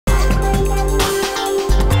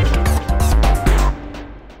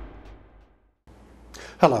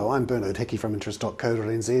Hello, I'm Bernard Hickey from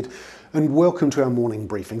interest.co.nz and welcome to our morning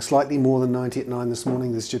briefing. Slightly more than 90 at 9 this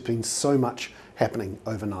morning. There's just been so much happening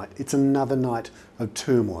overnight. It's another night of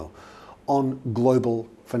turmoil on global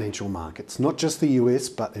financial markets, not just the US,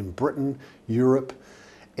 but in Britain, Europe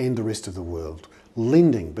and the rest of the world.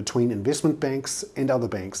 Lending between investment banks and other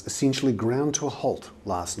banks essentially ground to a halt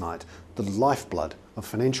last night. The lifeblood of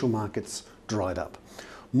financial markets dried up.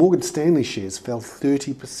 Morgan Stanley shares fell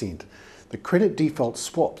 30%. The credit default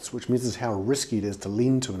swaps, which measures how risky it is to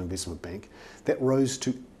lend to an investment bank, that rose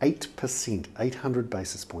to 8%, 800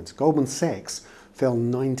 basis points. Goldman Sachs fell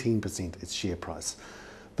 19% its share price.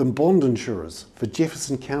 The bond insurers for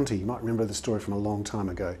Jefferson County, you might remember the story from a long time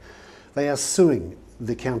ago, they are suing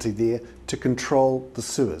the county there to control the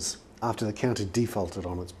sewers after the county defaulted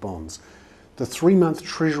on its bonds. The 3-month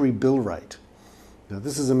Treasury bill rate, now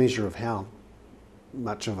this is a measure of how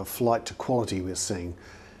much of a flight to quality we're seeing,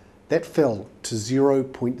 that fell to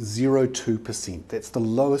 0.02%. That's the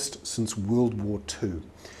lowest since World War II.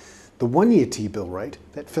 The 1-year T-bill rate,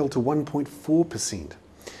 that fell to 1.4%.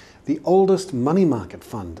 The oldest money market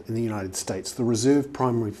fund in the United States, the Reserve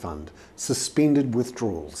Primary Fund, suspended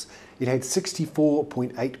withdrawals. It had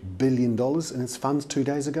 $64.8 billion in its funds 2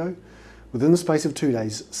 days ago. Within the space of 2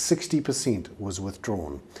 days, 60% was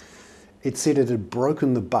withdrawn. It said it had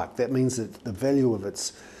broken the buck. That means that the value of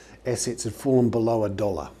its assets had fallen below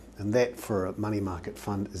 $1. And that for a money market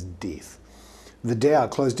fund is death. The Dow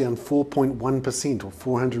closed down 4.1% or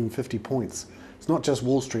 450 points. It's not just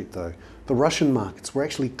Wall Street though. The Russian markets were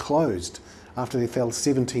actually closed after they fell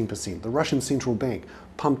 17%. The Russian central bank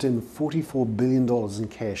pumped in $44 billion in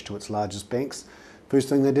cash to its largest banks. First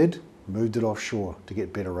thing they did, moved it offshore to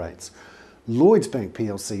get better rates. Lloyds Bank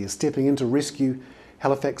plc is stepping in to rescue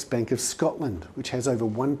Halifax Bank of Scotland, which has over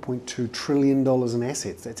 $1.2 trillion in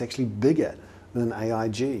assets. That's actually bigger than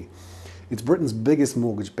AIG. It's Britain's biggest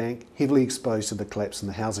mortgage bank, heavily exposed to the collapse in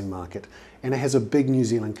the housing market, and it has a big New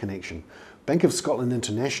Zealand connection. Bank of Scotland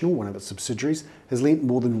International, one of its subsidiaries, has lent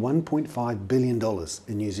more than $1.5 billion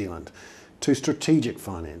in New Zealand to Strategic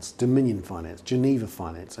Finance, Dominion Finance, Geneva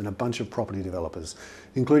Finance, and a bunch of property developers,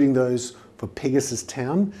 including those for Pegasus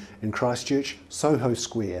Town in Christchurch, Soho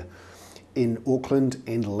Square in Auckland,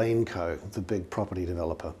 and Lanco, the big property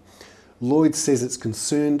developer. Lloyds says it's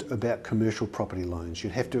concerned about commercial property loans.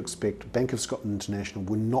 You'd have to expect Bank of Scotland International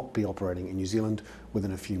will not be operating in New Zealand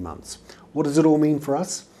within a few months. What does it all mean for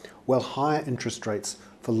us? Well, higher interest rates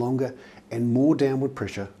for longer and more downward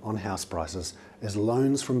pressure on house prices as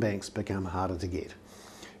loans from banks become harder to get.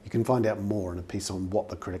 You can find out more in a piece on what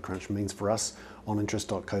the credit crunch means for us on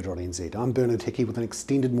interest.co.nz. I'm Bernard Hickey with an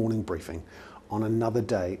extended morning briefing on another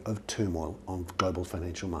day of turmoil on global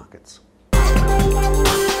financial markets.